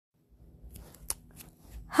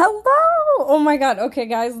Hello! Oh my god. Okay,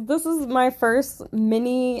 guys, this is my first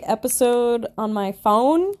mini episode on my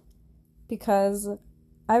phone because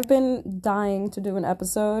I've been dying to do an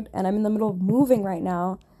episode and I'm in the middle of moving right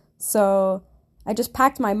now. So I just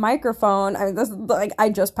packed my microphone. I mean, this like I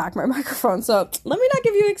just packed my microphone. So let me not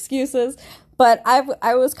give you excuses, but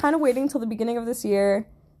I was kind of waiting till the beginning of this year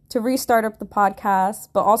to restart up the podcast,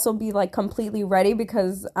 but also be like completely ready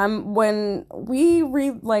because when we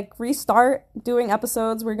restart doing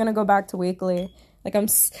episodes, we're gonna go back to weekly. Like I'm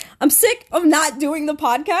sick of not doing the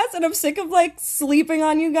podcast, and I'm sick of like sleeping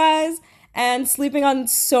on you guys and sleeping on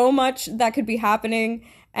so much that could be happening.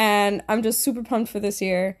 And I'm just super pumped for this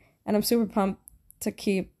year, and I'm super pumped to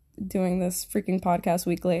keep doing this freaking podcast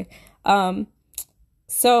weekly.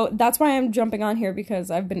 So that's why I'm jumping on here,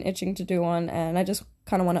 because I've been itching to do one, and I just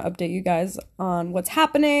kind of want to update you guys on what's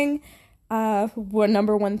happening.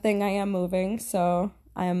 Number one thing, I am moving, so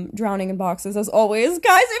I am drowning in boxes as always.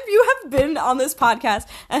 Guys, if you have been on this podcast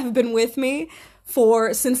and have been with me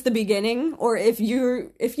since the beginning, or if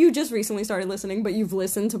you just recently started listening, but you've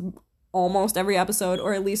listened to almost every episode,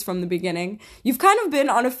 or at least from the beginning, you've kind of been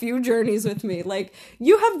on a few journeys with me. Like,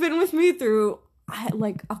 you have been with me through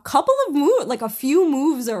like a few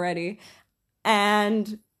moves already,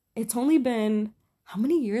 and it's only been, how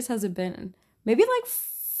many years has it been? Maybe like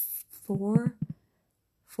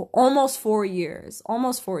almost 4 years,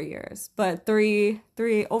 but over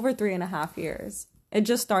 3.5 years. It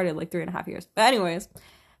just started like 3.5 years. But anyways,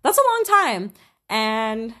 that's a long time.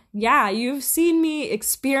 And yeah, you've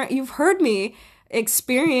heard me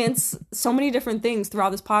experience so many different things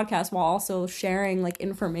throughout this podcast, while also sharing like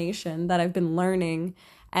information that I've been learning.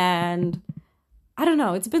 And I don't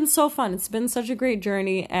know, it's been so fun. It's been such a great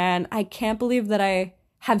journey, and I can't believe that I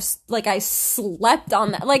slept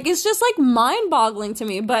on that. Like, it's just like mind-boggling to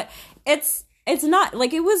me, but it's not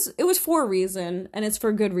like, it was for a reason, and it's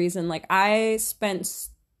for good reason. Like, I spent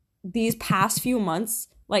these past few months,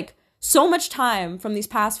 like so much time from these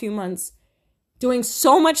past few months, doing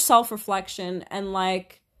so much self-reflection, and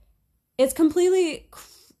like, it's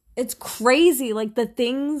crazy, like the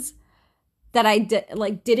things that I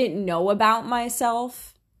didn't know about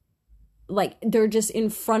myself, like they're just in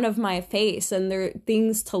front of my face, and there are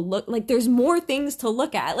things to look, like there's more things to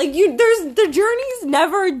look at. Like, the journey's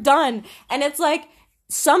never done, and it's like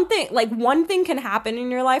something, like one thing can happen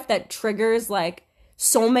in your life that triggers like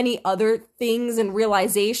so many other things and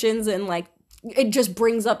realizations, and like it just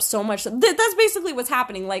brings up so much. That's basically what's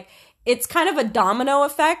happening. Like, it's kind of a domino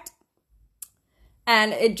effect,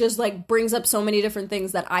 and it just like brings up so many different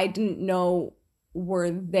things that I didn't know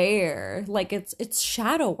were there. Like, it's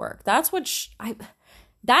shadow work. That's what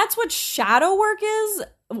shadow work is.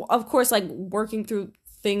 Of course, like working through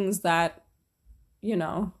things that,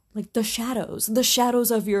 like the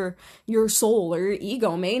shadows of your soul or your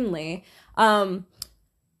ego mainly.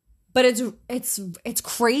 But it's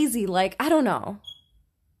crazy. Like, I don't know.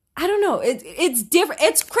 It's different.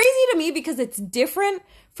 It's crazy to me because it's different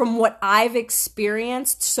from what I've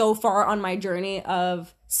experienced so far on my journey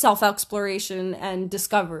of self-exploration and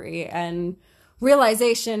discovery and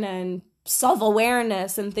realization and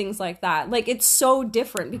self-awareness and things like that. Like, it's so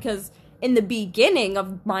different because in the beginning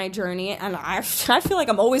of my journey, and I feel like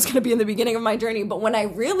I'm always going to be in the beginning of my journey, but when I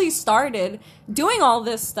really started doing all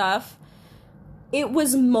this stuff, it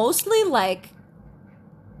was mostly like,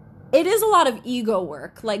 it is a lot of ego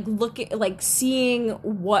work, like seeing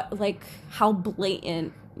how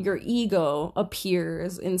blatant your ego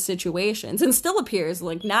appears in situations, and still appears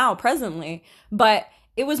like now presently. But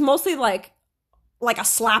it was mostly like a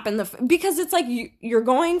slap in the because it's like you're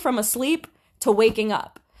going from asleep to waking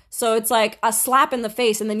up. So it's like a slap in the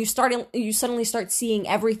face, and then you suddenly start seeing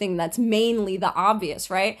everything that's mainly the obvious,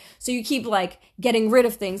 right? So you keep like getting rid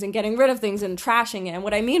of things and trashing it. And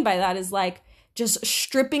what I mean by that is like just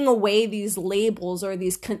stripping away these labels or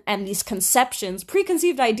these conceptions,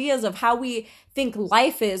 preconceived ideas of how we think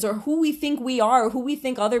life is, or who we think we are, or who we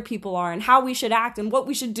think other people are, and how we should act and what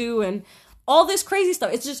we should do, and all this crazy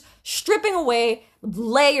stuff. It's just stripping away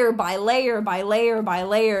layer by layer by layer by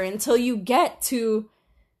layer until you get to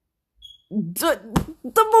the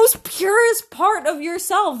most purest part of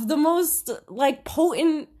yourself, the most like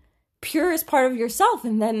potent, purest part of yourself.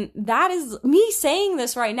 And then that is me saying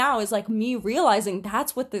this right now, is like me realizing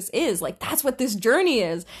that's what this is. Like, that's what this journey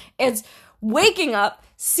is. It's waking up,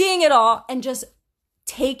 seeing it all, and just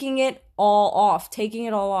taking it all off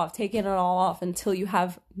until you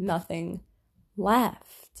have nothing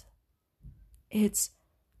left. It's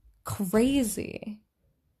crazy.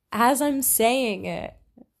 As I'm saying it,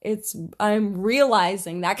 I'm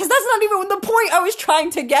realizing that, because that's not even the point I was trying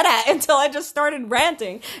to get at until I just started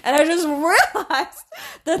ranting, and I just realized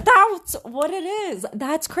that that's what it is.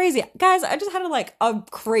 That's crazy. Guys, I just had a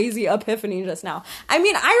crazy epiphany just now. I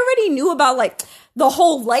mean, I already knew about the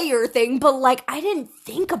whole layer thing, but I didn't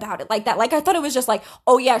think about it like that. I thought it was just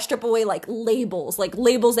oh yeah, strip away labels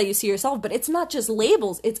that you see yourself, but it's not just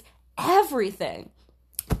labels, it's everything.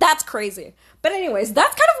 That's crazy. But anyways,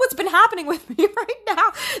 that's kind of what's been happening with me right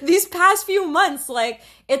now these past few months. A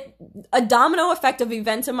domino effect of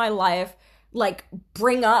events in my life,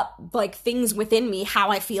 bring up, things within me,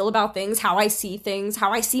 how I feel about things, how I see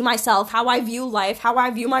myself, how I view life, how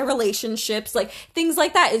I view my relationships, things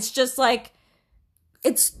like that. It's just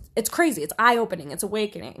it's crazy. It's eye-opening. It's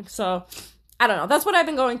awakening. So, I don't know. That's what I've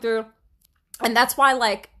been going through. And that's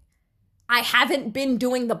why, I haven't been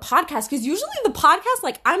doing the podcast, because usually the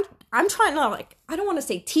podcast, I'm trying to, I don't want to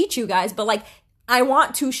say teach you guys, but, I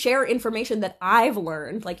want to share information that I've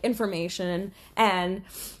learned, information and,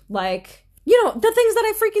 the things that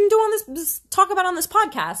I freaking do on this talk about on this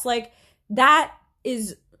podcast. That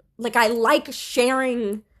is, I like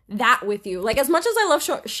sharing that with you. As much as I love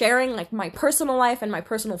sharing, my personal life and my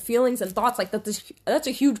personal feelings and thoughts, that's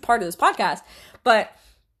a huge part of this podcast, but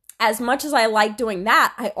as much as I like doing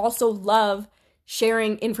that, I also love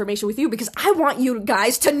sharing information with you, because I want you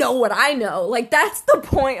guys to know what I know. That's the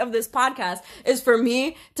point of this podcast, is for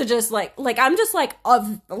me to just I'm just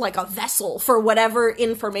a vessel for whatever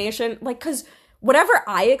information, because whatever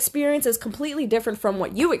I experience is completely different from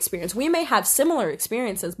what you experience. We may have similar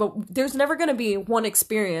experiences, but there's never going to be one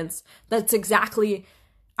experience that's exactly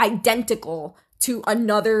identical to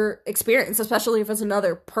another experience, especially if it's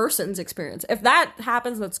another person's experience. If that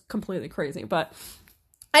happens, that's completely crazy. But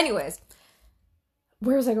anyways,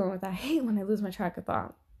 where was I going with that? I hate when I lose my train of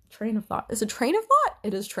thought. Is it train of thought?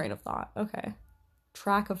 It is train of thought. Okay.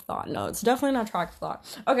 Track of thought. No, it's definitely not track of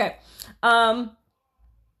thought. Okay.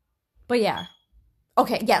 But yeah.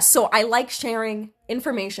 Okay, yes. So I like sharing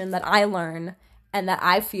information that I learn and that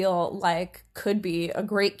I feel could be a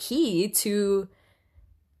great key to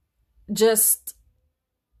just,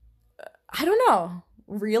 I don't know,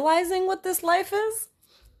 realizing what this life is.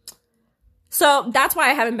 So that's why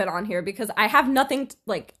I haven't been on here, because I have nothing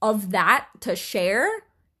of that to share.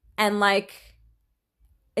 And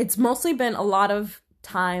it's mostly been a lot of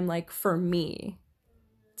time for me.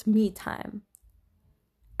 It's me time.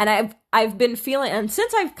 And I've been feeling, and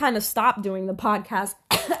since I've kind of stopped doing the podcast,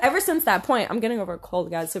 ever since that point, I'm getting over a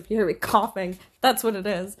cold, guys, so if you hear me coughing, that's what it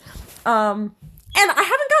is. And I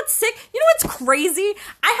haven't got sick. You know what's crazy?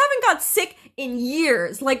 I haven't got sick in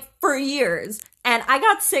years, for years. And I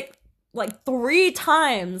got sick 3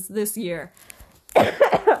 times this year.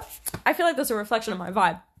 I feel like that's a reflection of my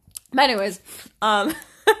vibe. But anyways,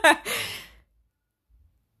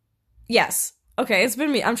 yes. Okay, it's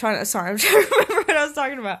been me. I'm trying to remember what I was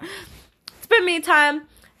talking about. It's been me time.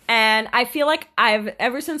 And I feel like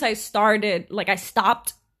ever since I started, ever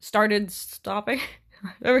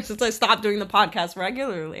since I stopped doing the podcast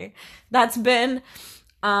regularly, that's been,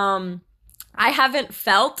 I haven't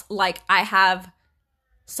felt like I have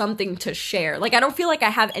something to share. I don't feel like I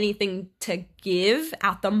have anything to give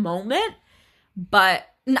at the moment, but,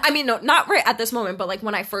 I mean, no, not right at this moment, but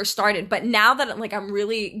when I first started. But now that I'm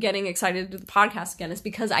really getting excited to do the podcast again, it's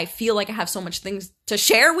because I feel like I have so much things to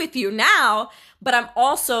share with you now, but I'm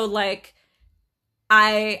also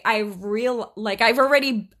I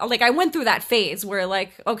went through that phase where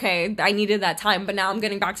okay, I needed that time, but now I'm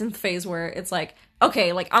getting back to the phase where it's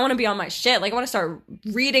okay, I want to be on my shit. I want to start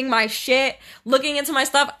reading my shit, looking into my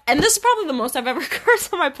stuff. And this is probably the most I've ever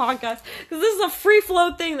cursed on my podcast, because this is a free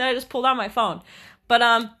flow thing that I just pulled out my phone.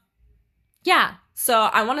 But, yeah, so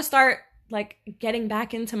I want to start getting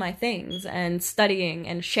back into my things and studying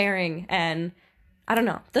and sharing, and I don't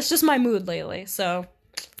know. That's just my mood lately. So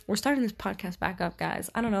we're starting this podcast back up, guys.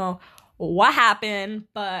 I don't know what happened,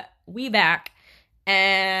 but we back.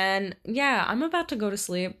 And yeah, I'm about to go to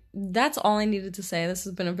sleep. That's all I needed to say. This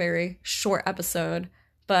has been a very short episode,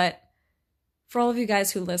 but for all of you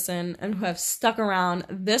guys who listen and who have stuck around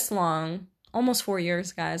this long, almost 4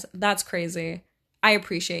 years, guys, that's crazy. I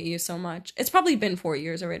appreciate you so much. It's probably been 4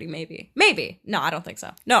 years already, maybe. No, I don't think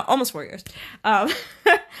so. No, almost 4 years. But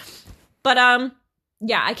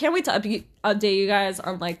yeah, I can't wait to update you guys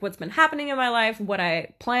on what's been happening in my life, what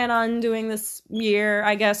I plan on doing this year,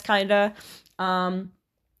 I guess, kind of.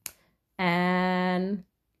 And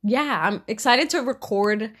yeah, I'm excited to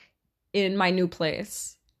record in my new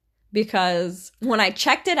place, because when I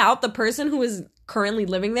checked it out, the person who is currently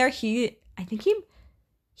living there, I think he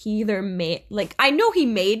either made, I know he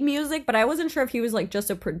made music, but I wasn't sure if he was just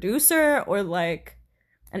a producer or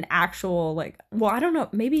an actual, like, well, I don't know,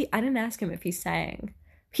 maybe I didn't ask him if he sang.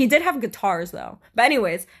 He did have guitars though. But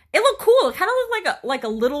anyways, it looked cool. It kind of looked like a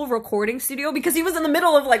little recording studio because he was in the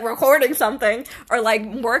middle of like recording something or like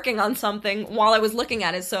working on something while I was looking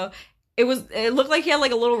at it. So it looked like he had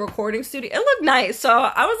like a little recording studio. It looked nice. So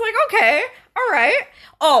I was like, okay, all right.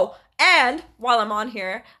 Oh, and while I'm on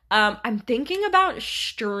here, I'm thinking about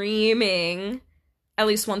streaming at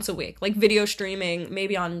least once a week, like video streaming,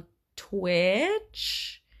 maybe on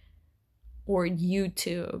Twitch or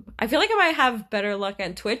YouTube. I feel like I might have better luck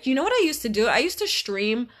on Twitch. You know what I used to do? I used to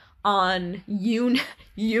stream on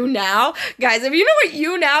YouNow. Guys, if you know what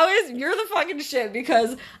YouNow is, you're the fucking shit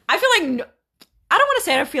because I feel like, I don't want to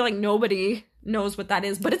say I feel like nobody knows what that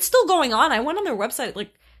is, but it's still going on. I went on their website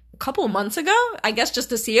like a couple of months ago, I guess just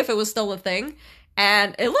to see if it was still a thing.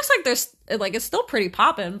 And it looks like it's still pretty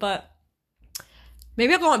popping, but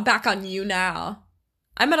maybe I'll go back on YouNow.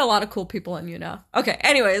 I met a lot of cool people in YouNow. Okay,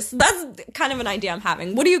 anyways, that's kind of an idea I'm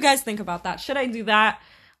having. What do you guys think about that? Should I do that?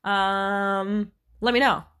 Let me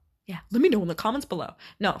know. Yeah, let me know in the comments below.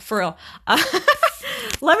 No, for real.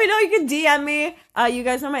 Let me know. You can DM me. You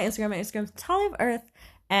guys know my Instagram. My Instagram's Natalia of Earth.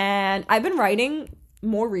 And I've been writing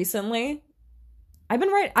more recently. I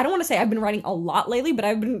don't want to say I've been writing a lot lately, but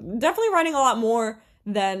I've been definitely writing a lot more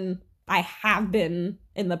than I have been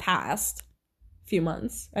in the past few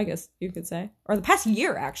months, I guess you could say, or the past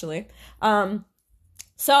year actually.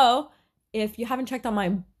 So if you haven't checked out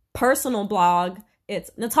my personal blog, it's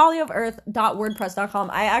nataliaofearth.wordpress.com.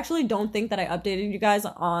 I actually don't think that I updated you guys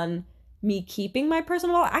on me keeping my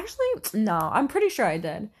personal blog. Actually, no, I'm pretty sure I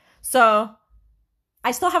did. So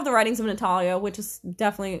I still have the writings of Natalia, which is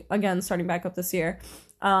definitely, again, starting back up this year.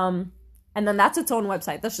 And then that's its own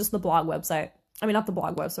website. That's just the blog website. I mean, not the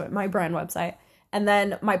blog website, my brand website. And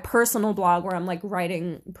then my personal blog where I'm like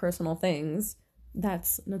writing personal things,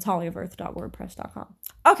 that's nataliaofearth.wordpress.com.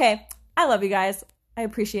 Okay, I love you guys. I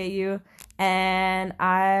appreciate you. And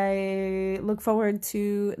I look forward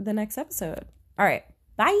to the next episode. All right,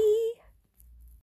 bye.